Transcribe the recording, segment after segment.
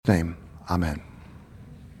Name, amen.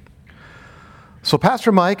 So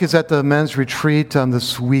Pastor Mike is at the men's retreat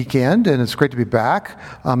this weekend, and it's great to be back,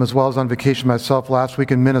 as well as on vacation myself last week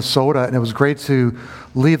in Minnesota, and it was great to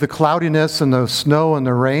leave the cloudiness and the snow and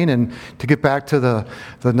the rain and to get back to the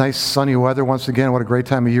nice sunny weather once again. What a great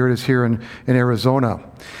time of year it is here in Arizona.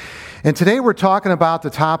 And today we're talking about the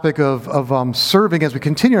topic of serving as we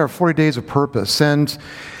continue our 40 days of purpose. And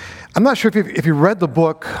I'm not sure if you read the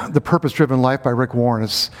book, The Purpose-Driven Life by Rick Warren.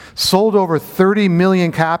 It's sold over 30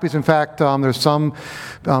 million copies. In fact, there's some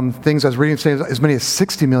things I was reading say as many as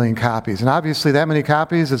 60 million copies. And obviously that many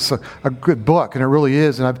copies, it's a good book, and it really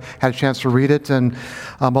is. And I've had a chance to read it, and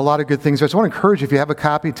a lot of good things. I just want to encourage you, if you have a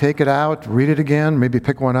copy, take it out, read it again, maybe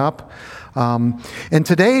pick one up. And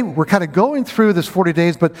today we're kind of going through this 40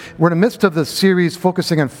 days, but we're in the midst of the series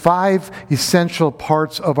focusing on 5 essential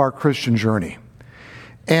parts of our Christian journey.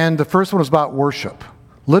 And the first one is about worship,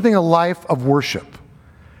 living a life of worship,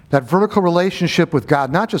 that vertical relationship with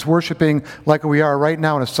God, not just worshiping like we are right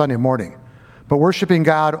now on a Sunday morning, but worshiping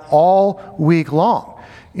God all week long,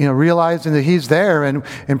 realizing that He's there and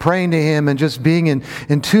praying to Him and just being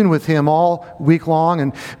in tune with Him all week long,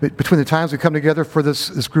 and between the times we come together for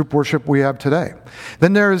this group worship we have today.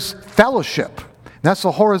 Then there's fellowship. That's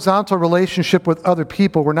a horizontal relationship with other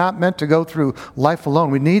people. We're not meant to go through life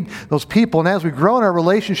alone. We need those people. And as we grow in our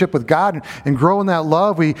relationship with God and grow in that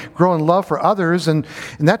love, we grow in love for others. And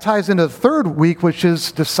that ties into the third week, which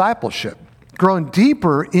is discipleship, growing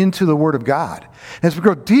deeper into the Word of God. As we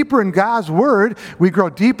grow deeper in God's Word, we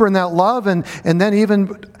grow deeper in that love. And then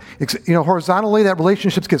even horizontally, that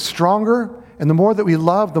relationships get stronger. And the more that we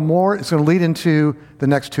love, the more it's going to lead into the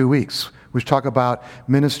next 2 weeks, which talk about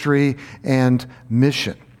ministry and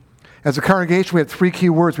mission. As a congregation, we have 3 key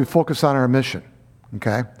words we focus on our mission.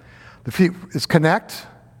 Okay? It's connect,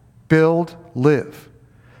 build, live.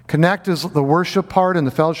 Connect is the worship part and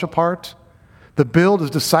the fellowship part. The build is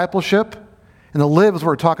discipleship. And the live is what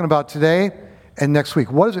we're talking about today and next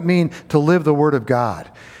week. What does it mean to live the Word of God?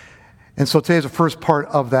 And so today is the first part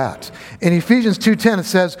of that. In Ephesians 2:10, it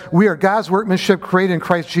says, "We are God's workmanship, created in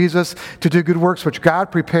Christ Jesus to do good works which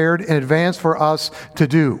God prepared in advance for us to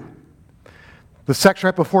do." The section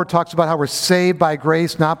right before talks about how we're saved by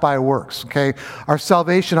grace, not by works. Okay, our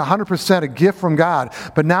salvation, 100% a gift from God.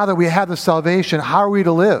 But now that we have the salvation, how are we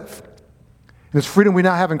to live? And this freedom we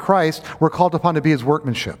now have in Christ, we're called upon to be His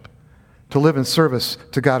workmanship, to live in service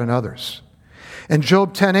to God and others. In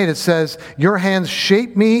Job 10:8, it says, "Your hands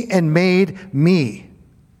shaped me and made me."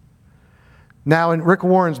 Now, in Rick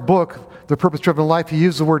Warren's book, The Purpose-Driven Life, he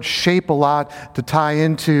used the word shape a lot to tie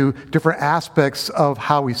into different aspects of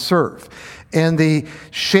how we serve. And the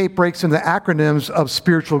shape breaks into the acronyms of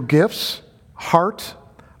spiritual gifts, heart,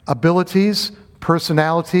 abilities,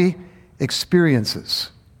 personality, experiences.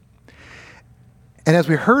 And as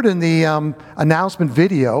we heard in the announcement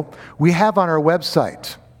video, we have on our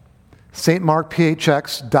website,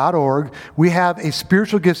 stmarkphx.org, we have a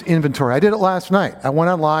spiritual gifts inventory. I did it last night. I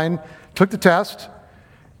went online, took the test,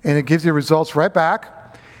 and it gives you results right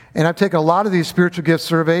back. And I've taken a lot of these spiritual gift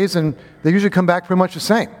surveys, and they usually come back pretty much the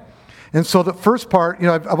same. And so the first part,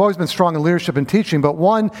 I've always been strong in leadership and teaching, but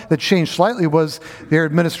one that changed slightly was their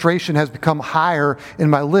administration has become higher in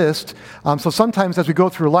my list. So sometimes as we go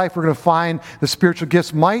through life, we're going to find the spiritual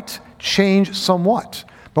gifts might change somewhat.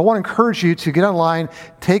 But I want to encourage you to get online,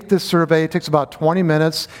 take this survey. It takes about 20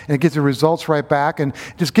 minutes, and it gives you results right back, and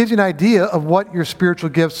it just gives you an idea of what your spiritual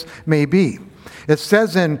gifts may be. It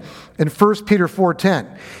says in 1 Peter 4:10,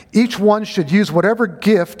 "Each one should use whatever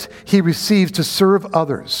gift he receives to serve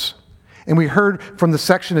others." And we heard from the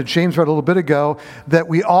section that James read a little bit ago that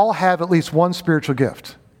we all have at least one spiritual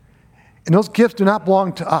gift. And those gifts do not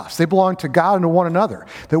belong to us. They belong to God and to one another.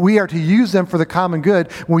 That we are to use them for the common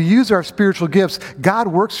good. When we use our spiritual gifts, God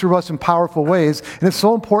works through us in powerful ways. And it's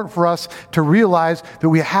so important for us to realize that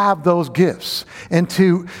we have those gifts and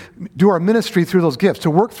to do our ministry through those gifts,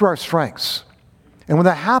 to work through our strengths. And when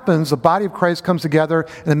that happens, the body of Christ comes together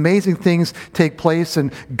and amazing things take place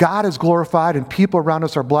and God is glorified and people around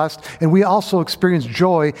us are blessed. And we also experience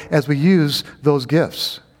joy as we use those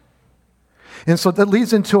gifts. And so that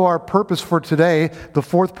leads into our purpose for today. The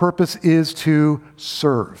fourth purpose is to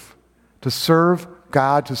serve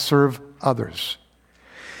God, to serve others.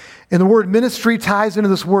 And the word ministry ties into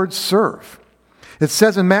this word serve. It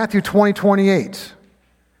says in Matthew 20:28,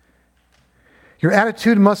 "Your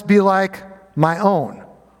attitude must be like my own,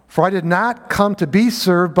 for I did not come to be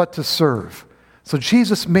served, but to serve." So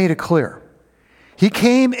Jesus made it clear. He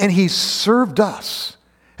came and He served us.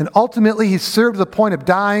 And ultimately, He served to the point of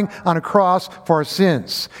dying on a cross for our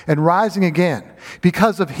sins and rising again.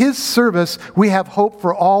 Because of His service, we have hope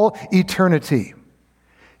for all eternity.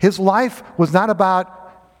 His life was not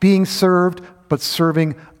about being served, but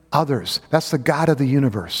serving others. That's the God of the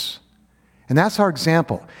universe. And that's our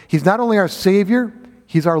example. He's not only our Savior,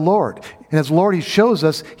 He's our Lord. And as Lord, He shows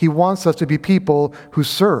us He wants us to be people who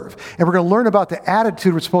serve. And we're going to learn about the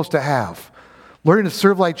attitude we're supposed to have. Learning to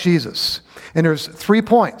serve like Jesus. And there's 3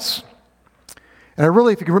 points. And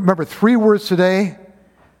if you can remember 3 words today,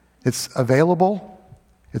 it's available,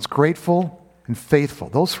 it's grateful, and faithful.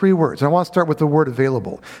 Those 3 words. And I want to start with the word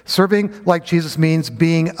available. Serving like Jesus means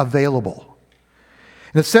being available.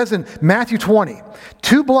 And it says in Matthew 20,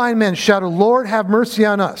 2 blind men shouted, "Lord, have mercy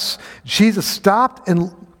on us." Jesus stopped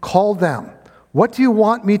and called them. "What do you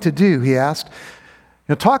want me to do?" he asked.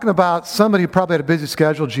 Talking about somebody who probably had a busy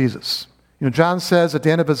schedule, Jesus. John says at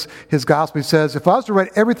the end of his gospel, he says, if I was to write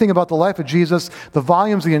everything about the life of Jesus, the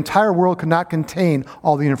volumes of the entire world could not contain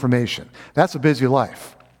all the information. That's a busy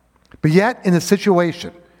life. But yet, in the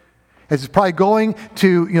situation, as he's probably going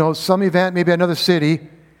to some event, maybe another city,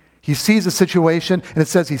 he sees the situation, and it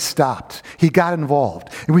says he stopped. He got involved.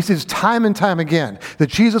 And we see this time and time again, that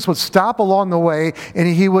Jesus would stop along the way, and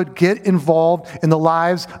he would get involved in the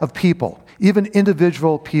lives of people, even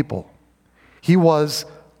individual people. He was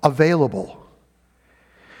available.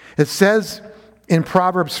 It says in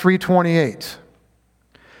Proverbs 3:28,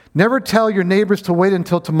 never tell your neighbors to wait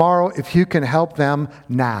until tomorrow if you can help them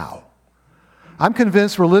now. I'm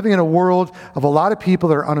convinced we're living in a world of a lot of people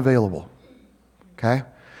that are unavailable. Okay?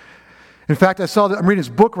 In fact, I'm reading this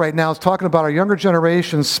book right now. It's talking about our younger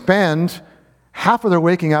generation spend half of their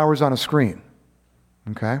waking hours on a screen.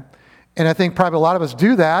 Okay? And I think probably a lot of us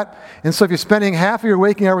do that. And so if you're spending half of your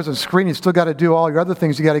waking hours on a screen, you still got to do all your other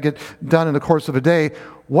things you got to get done in the course of a day.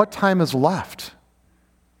 What time is left?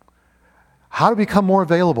 How to become more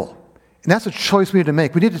available? And that's a choice we need to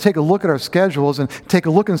make. We need to take a look at our schedules and take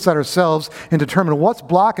a look inside ourselves and determine what's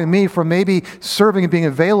blocking me from maybe serving and being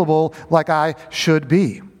available like I should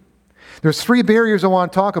be. There's 3 barriers I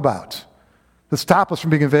want to talk about that stop us from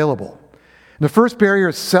being available. And the first barrier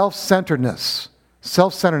is self-centeredness.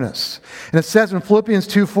 Self-centeredness. And it says in Philippians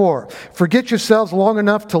 2:4, forget yourselves long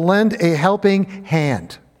enough to lend a helping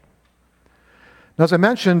hand. Now, as I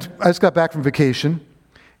mentioned, I just got back from vacation.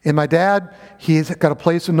 And my dad, he's got a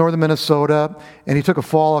place in northern Minnesota, and he took a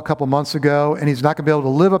fall a couple months ago, and he's not going to be able to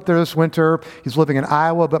live up there this winter. He's living in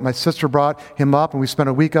Iowa, but my sister brought him up, and we spent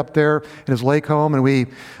a week up there in his lake home, and we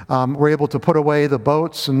were able to put away the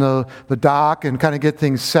boats and the dock and kind of get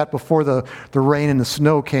things set before the rain and the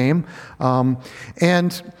snow came.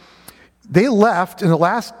 And they left, and the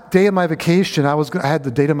last day of my vacation, I had the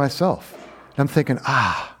day to myself. And I'm thinking,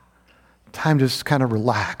 time to just kind of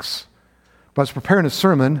relax. But I was preparing a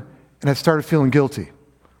sermon, and I started feeling guilty.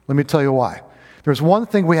 Let me tell you why. There's one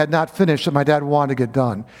thing we had not finished that my dad wanted to get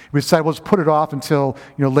done. We decided, let's put it off until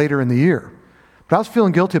later in the year. But I was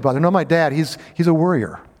feeling guilty about it. I know my dad, he's a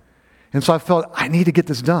worrier. And so I felt, I need to get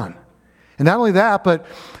this done. And not only that, but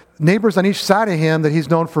neighbors on each side of him that he's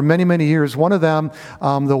known for many, many years. One of them,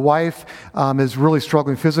 the wife, is really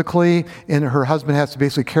struggling physically, and her husband has to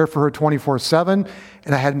basically care for her 24/7,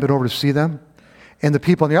 and I hadn't been over to see them. And the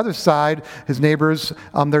people on the other side, his neighbors,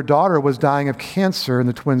 their daughter was dying of cancer in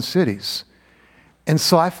the Twin Cities. And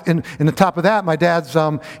so and on top of that, my dad's,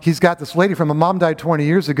 he's got this lady from, my mom died 20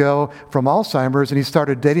 years ago from Alzheimer's, and he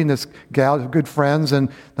started dating this gal, good friends, and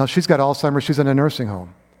now she's got Alzheimer's, she's in a nursing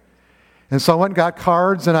home. And so I went and got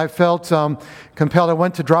cards, and I felt compelled. I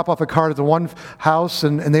went to drop off a card at the one house,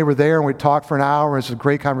 and they were there, and we talked for an hour. It was a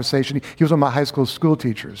great conversation. He was one of my high school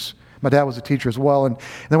teachers. My dad was a teacher as well. And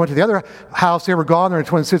then I went to the other house. They were gone. They're in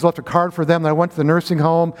Twin Cities. Left a card for them. And I went to the nursing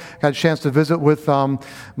home. Got a chance to visit with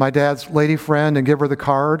my dad's lady friend and give her the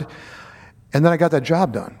card. And then I got that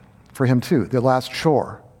job done for him too, the last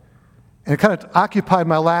chore. And it kind of occupied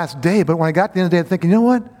my last day. But when I got to the end of the day, I'm thinking, you know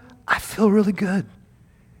what? I feel really good.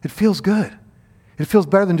 It feels good. It feels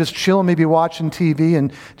better than just chilling, maybe watching TV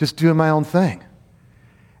and just doing my own thing.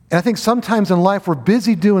 And I think sometimes in life we're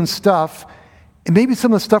busy doing stuff, and maybe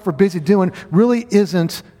some of the stuff we're busy doing really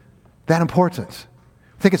isn't that important.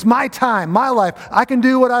 I think it's my time, my life. I can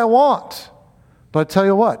do what I want. But I tell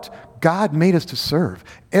you what, God made us to serve.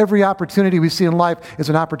 Every opportunity we see in life is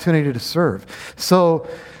an opportunity to serve. So,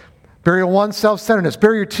 barrier 1, self-centeredness.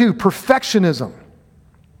 Barrier 2, perfectionism.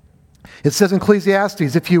 It says in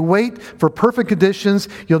Ecclesiastes, if you wait for perfect conditions,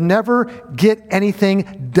 you'll never get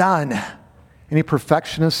anything done. Any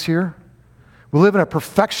perfectionists here? We live in a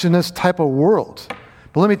perfectionist type of world.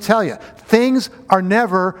 But let me tell you, things are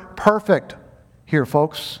never perfect here,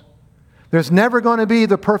 folks. There's never going to be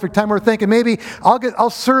the perfect time. We're thinking maybe I'll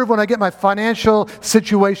serve when I get my financial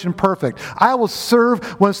situation perfect. I will serve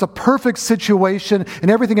when it's the perfect situation and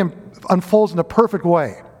everything unfolds in a perfect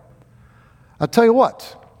way. I'll tell you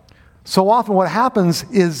what. So often what happens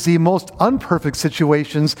is the most unperfect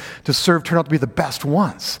situations to serve turn out to be the best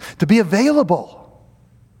ones. To be available.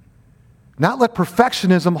 Not let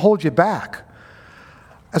perfectionism hold you back.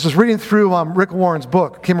 As I was reading through Rick Warren's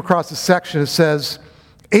book, came across this section that says,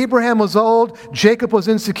 Abraham was old, Jacob was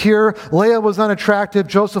insecure, Leah was unattractive,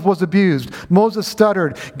 Joseph was abused, Moses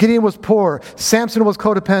stuttered, Gideon was poor, Samson was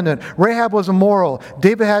codependent, Rahab was immoral,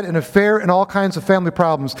 David had an affair and all kinds of family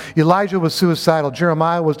problems, Elijah was suicidal,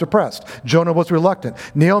 Jeremiah was depressed, Jonah was reluctant,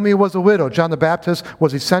 Naomi was a widow, John the Baptist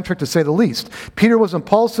was eccentric to say the least, Peter was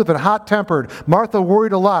impulsive and hot-tempered, Martha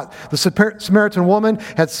worried a lot, the Samaritan woman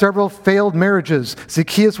had several failed marriages,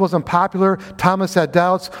 Zacchaeus was unpopular, Thomas had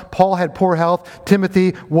doubts, Paul had poor health,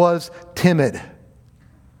 Timothy was timid.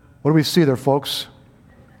 What do we see there, folks?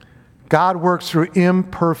 God works through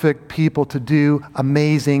imperfect people to do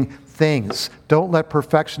amazing things. Don't let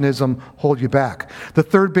perfectionism hold you back. The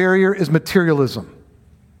third barrier is materialism.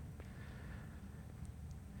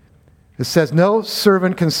 It says, no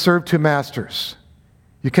servant can serve two masters.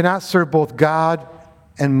 You cannot serve both God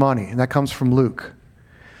and money. And that comes from Luke.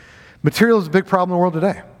 Materialism is a big problem in the world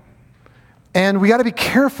today. And we got to be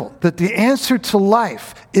careful that the answer to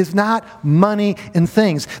life is not money and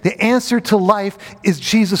things. The answer to life is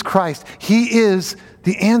Jesus Christ. He is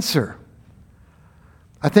the answer.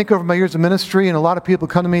 I think over my years of ministry, and a lot of people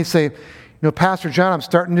come to me and say, Pastor John, I'm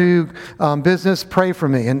starting a new business, pray for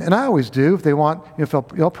me. And I always do if they want, if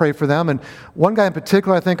I'll pray for them. And one guy in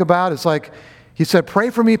particular I think about is like, he said, pray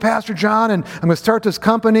for me, Pastor John, and I'm going to start this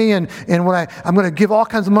company, and when I'm going to give all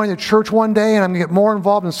kinds of money to church one day, and I'm going to get more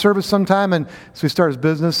involved in service sometime. And so he started his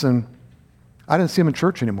business, and I didn't see him in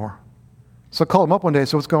church anymore. So I called him up one day,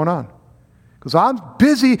 so what's going on? Because I'm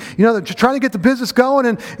busy, trying to get the business going,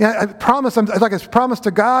 and I promised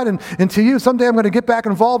to God and to you, someday I'm going to get back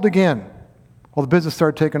involved again. Well, the business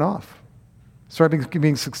started taking off. Started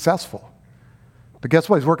being successful. But guess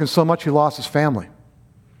what? He's working so much he lost his family.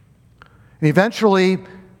 And eventually,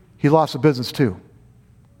 he lost the business too.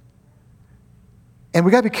 And we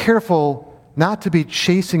got to be careful not to be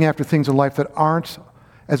chasing after things in life that aren't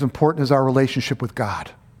as important as our relationship with God.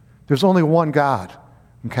 There's only one God,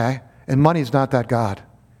 okay? And money's not that God.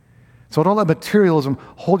 So don't let materialism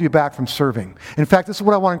hold you back from serving. In fact, this is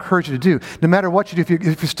what I want to encourage you to do. No matter what you do,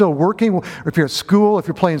 if you're still working, or if you're at school, if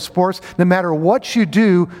you're playing sports, no matter what you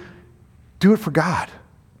do it for God.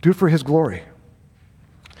 Do it for His glory.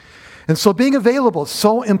 And so being available is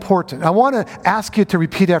so important. I want to ask you to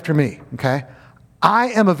repeat after me, okay? I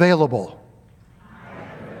am available.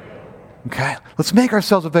 Okay? Let's make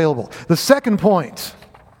ourselves available. The second point,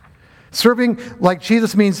 serving like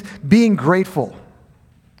Jesus means being grateful.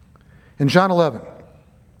 In John 11,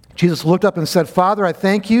 Jesus looked up and said, Father, I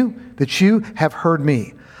thank you that you have heard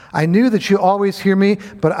me. I knew that you always hear me,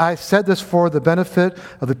 but I said this for the benefit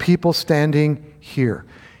of the people standing here.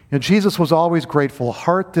 Jesus was always grateful, a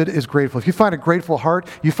heart that is grateful. If you find a grateful heart,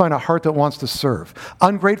 you find a heart that wants to serve.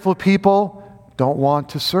 Ungrateful people don't want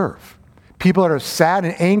to serve. People that are sad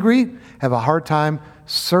and angry have a hard time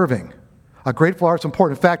serving. A grateful heart is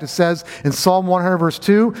important. In fact, it says in Psalm 100 verse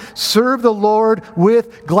 2, serve the Lord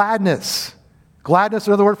with gladness. Gladness is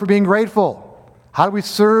another word for being grateful. How do we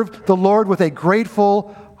serve the Lord with a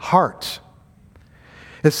grateful heart?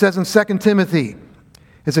 It says in 2 Timothy,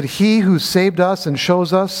 is it He who saved us and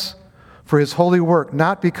chose us for His holy work,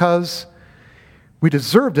 not because we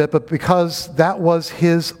deserved it, but because that was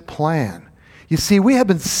His plan. You see, we have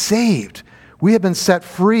been saved. We have been set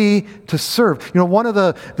free to serve. One of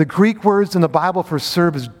the Greek words in the Bible for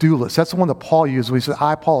serve is doulos. That's the one that Paul used when he said,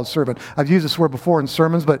 I, Paul, a servant. I've used this word before in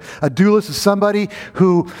sermons, but a doulos is somebody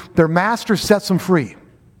who their master sets them free.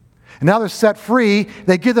 And now they're set free,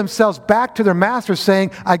 they give themselves back to their master saying,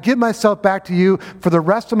 I give myself back to you for the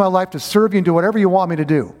rest of my life to serve you and do whatever you want me to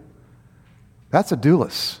do. That's a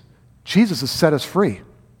doulos. Jesus has set us free.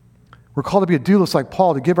 We're called to be a doulos like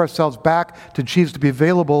Paul, to give ourselves back to Jesus, to be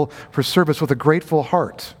available for service with a grateful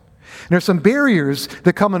heart. And there's some barriers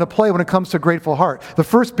that come into play when it comes to a grateful heart. The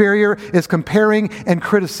first barrier is comparing and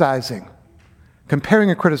criticizing. Comparing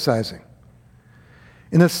and criticizing.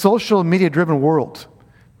 In this social media-driven world,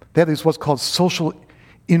 they have these what's called social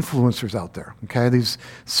influencers out there, okay? These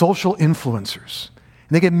social influencers.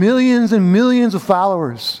 And they get millions and millions of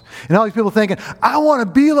followers. And all these people thinking, I want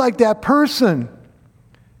to be like that person.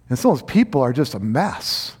 And some of those people are just a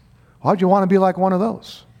mess. Why would you want to be like one of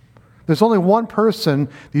those? There's only one person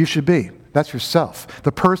that you should be. That's yourself.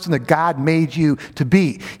 The person that God made you to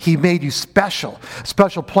be. He made you special.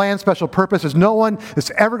 Special plan, special purpose. There's no one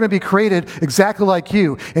that's ever going to be created exactly like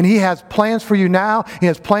you. And He has plans for you now. He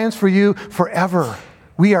has plans for you forever.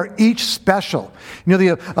 We are each special. You know,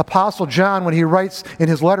 the Apostle John, when he writes in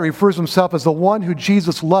his letter, he refers to himself as the one who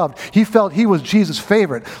Jesus loved. He felt he was Jesus'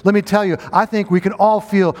 favorite. Let me tell you, I think we can all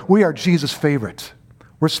feel we are Jesus' favorite.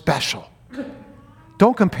 We're special.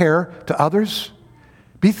 Don't compare to others.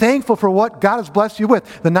 Be thankful for what God has blessed you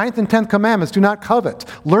with. The 9th and 10th commandments, do not covet.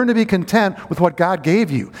 Learn to be content with what God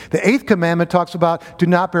gave you. The 8th commandment talks about do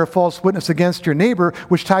not bear false witness against your neighbor,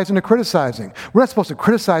 which ties into criticizing. We're not supposed to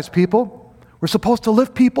criticize people. We're supposed to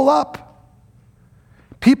lift people up.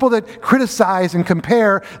 People that criticize and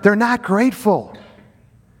compare, they're not grateful.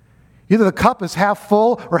 Either the cup is half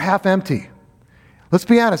full or half empty. Let's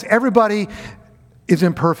be honest, everybody is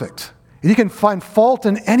imperfect. You can find fault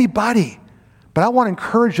in anybody. But I want to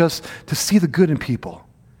encourage us to see the good in people,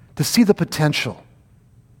 to see the potential,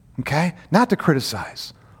 okay? Not to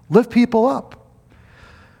criticize. Lift people up.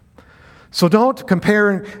 So don't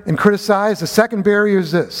compare and criticize. The second barrier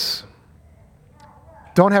is this.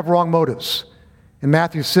 Don't have wrong motives. In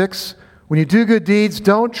Matthew 6, when you do good deeds,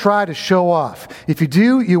 don't try to show off. If you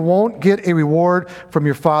do, you won't get a reward from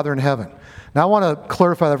your Father in heaven. Now, I want to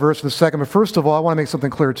clarify that verse for a second, but first of all, I want to make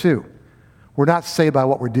something clear too. We're not saved by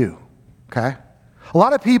what we do. Okay? A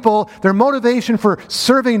lot of people, their motivation for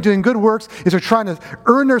serving and doing good works is they're trying to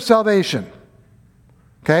earn their salvation.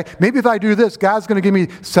 Okay? Maybe if I do this, God's going to give me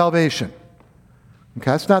salvation.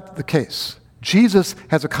 Okay? That's not the case. Jesus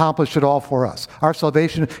has accomplished it all for us. Our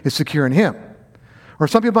salvation is secure in Him. Or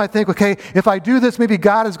some people might think, okay, if I do this, maybe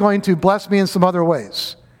God is going to bless me in some other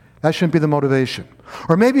ways. That shouldn't be the motivation.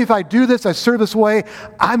 Or maybe if I do this, I serve this way,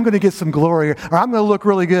 I'm going to get some glory, or I'm going to look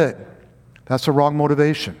really good. That's the wrong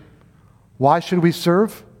motivation. Why should we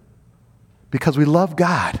serve? Because we love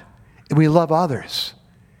God and we love others.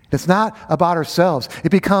 It's not about ourselves. It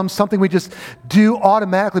becomes something we just do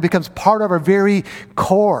automatically. It becomes part of our very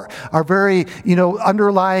core, our very,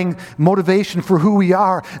 underlying motivation for who we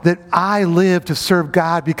are, that I live to serve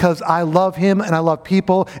God because I love Him and I love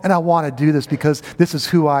people and I want to do this because this is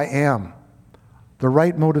who I am. The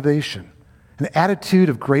right motivation, an attitude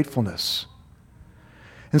of gratefulness.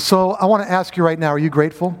 And so I want to ask you right now, are you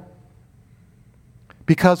grateful?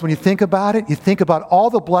 Because when you think about it, you think about all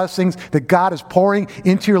the blessings that God is pouring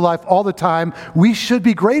into your life all the time. We should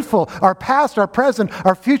be grateful. Our past, our present,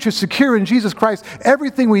 our future is secure in Jesus Christ.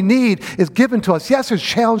 Everything we need is given to us. Yes, there's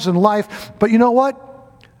challenges in life, but you know what?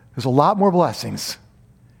 There's a lot more blessings.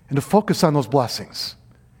 And to focus on those blessings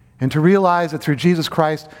and to realize that through Jesus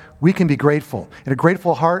Christ, we can be grateful. And a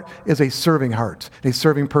grateful heart is a serving heart, a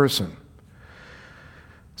serving person.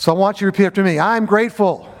 So I want you to repeat after me. I'm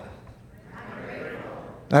grateful.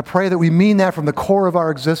 And I pray that we mean that from the core of our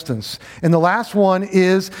existence. And the last one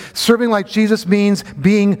is serving like Jesus means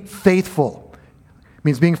being faithful. It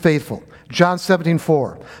means being faithful. John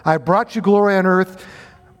 17:4. I brought you glory on earth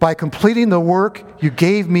by completing the work you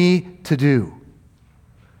gave me to do.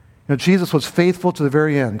 Jesus was faithful to the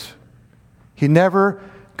very end. He never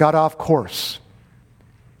got off course.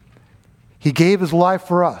 He gave His life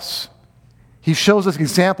for us. He shows us an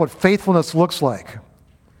example of what faithfulness looks like.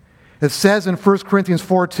 It says in 1 Corinthians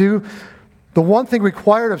 4:2, the one thing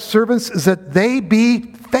required of servants is that they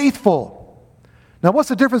be faithful. Now, what's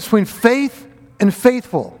the difference between faith and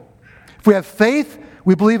faithful? If we have faith,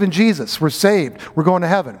 we believe in Jesus. We're saved. We're going to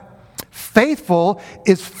heaven. Faithful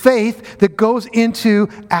is faith that goes into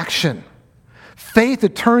action. Faith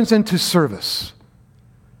that turns into service.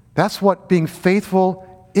 That's what being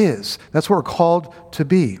faithful is. That's what we're called to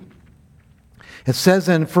be. It says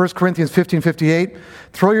in 1 Corinthians 15:58,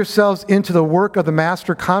 throw yourselves into the work of the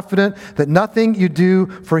master, confident that nothing you do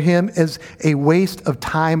for him is a waste of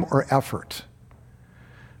time or effort.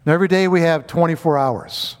 Now, every day we have 24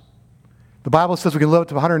 hours. The Bible says we can live up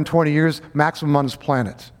to 120 years maximum on this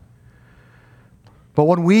planet. But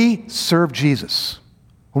when we serve Jesus,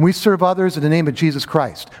 when we serve others in the name of Jesus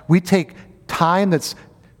Christ, we take time that's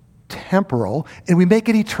temporal and we make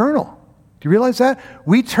it eternal. Do you realize that?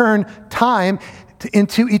 We turn time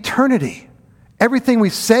into eternity. Everything we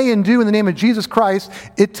say and do in the name of Jesus Christ,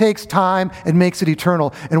 it takes time and makes it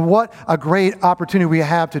eternal. And what a great opportunity we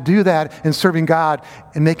have to do that in serving God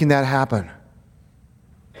and making that happen.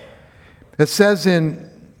 It says in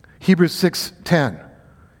Hebrews 6:10,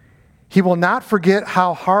 He will not forget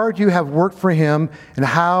how hard you have worked for Him and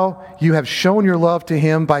how you have shown your love to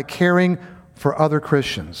Him by caring for other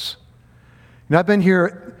Christians. And I've been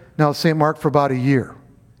here now at St. Mark for about a year.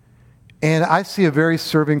 And I see a very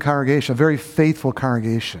serving congregation, a very faithful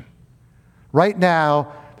congregation. Right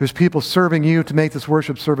now, there's people serving you to make this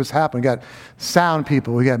worship service happen. We got sound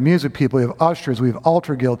people, we got music people, we have ushers, we have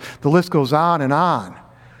altar guild. The list goes on.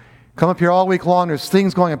 Come up here all week long. There's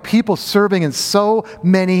things going on. People serving in so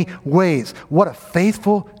many ways. What a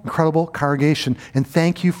faithful, incredible congregation. And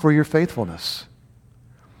thank you for your faithfulness.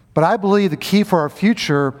 But I believe the key for our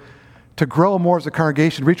future to grow more as a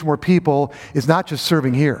congregation, reach more people, is not just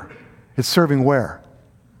serving here. It's serving where?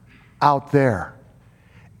 Out there.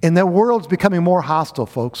 And that world's becoming more hostile,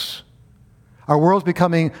 folks. Our world's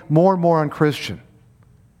becoming more and more unchristian.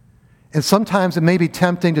 And sometimes it may be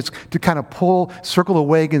tempting to kind of circle the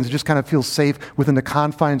wagons and just kind of feel safe within the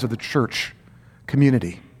confines of the church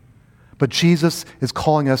community. But Jesus is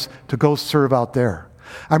calling us to go serve out there.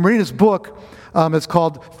 I'm reading this book. It's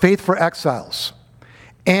called Faith for Exiles.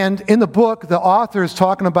 And in the book, the author is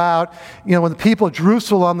talking about, when the people of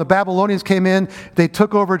Jerusalem, the Babylonians came in, they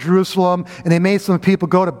took over Jerusalem, and they made some people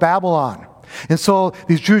go to Babylon. And so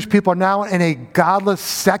these Jewish people are now in a godless,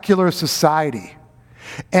 secular society.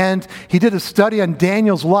 And he did a study on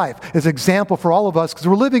Daniel's life as an example for all of us, because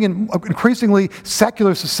we're living in an increasingly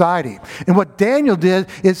secular society. And what Daniel did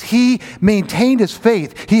is he maintained his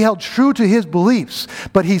faith. He held true to his beliefs,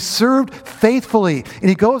 but he served faithfully. And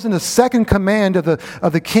he goes into second command of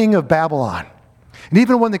the king of Babylon. And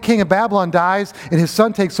even when the king of Babylon dies and his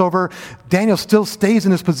son takes over, Daniel still stays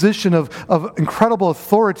in his position of incredible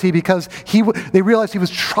authority because they realized he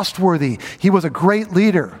was trustworthy. He was a great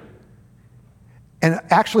leader. And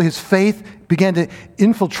actually his faith began to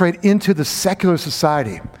infiltrate into the secular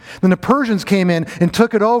society. Then the Persians came in and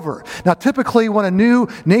took it over. Now typically when a new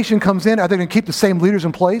nation comes in, are they going to keep the same leaders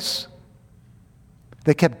in place?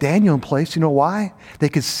 They kept Daniel in place. You know why? They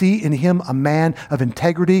could see in him a man of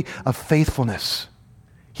integrity, of faithfulness.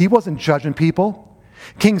 He wasn't judging people.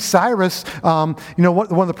 King Cyrus, one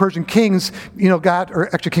of the Persian kings,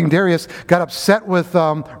 King Darius got upset with,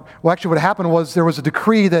 what happened was there was a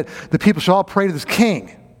decree that the people should all pray to this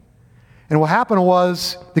king. And what happened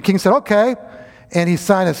was the king said, okay, and he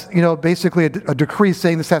signed basically a decree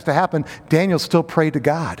saying this has to happen. Daniel still prayed to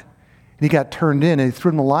God. And he got turned in and he threw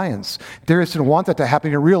in the lions. Darius didn't want that to happen.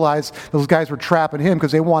 He realized those guys were trapping him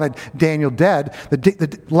because they wanted Daniel dead.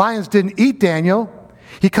 The lions didn't eat Daniel.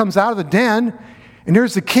 He comes out of the den, and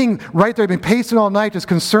there's the king right there. He'd been pacing all night, just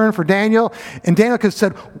concerned for Daniel. And Daniel could have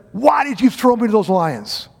said, why did you throw me to those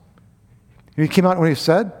lions? And he came out and what he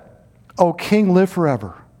said, "Oh, king, live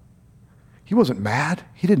forever." He wasn't mad.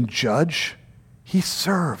 He didn't judge. He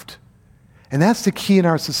served. And that's the key in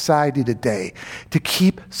our society today, to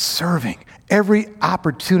keep serving. Every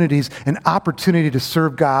opportunity is an opportunity to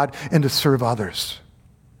serve God and to serve others.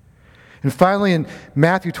 And finally, in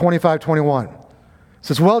Matthew 25:21, it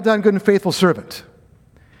says, "Well done, good and faithful servant.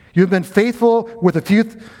 You have been faithful with a few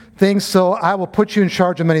things, so I will put you in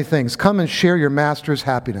charge of many things. Come and share your master's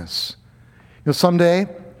happiness." Someday,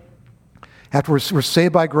 after we're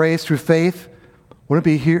saved by grace through faith, wouldn't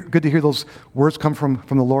it be good to hear those words come from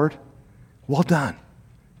the Lord? Well done.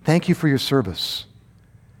 Thank you for your service.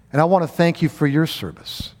 And I want to thank you for your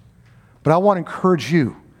service. But I want to encourage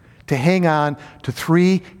you to hang on to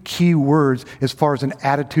 3 key words as far as an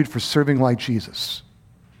attitude for serving like Jesus.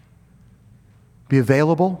 Be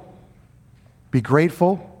available, be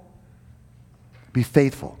grateful, be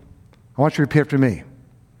faithful. I want you to repeat after me.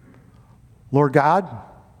 Lord God,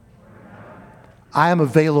 I am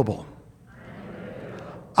available.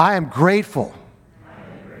 I am grateful.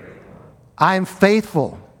 I am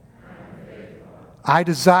faithful. I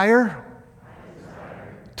desire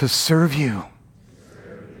to serve you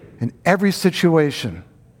in every situation.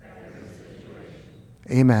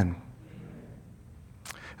 Amen.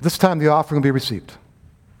 At this time, the offering will be received.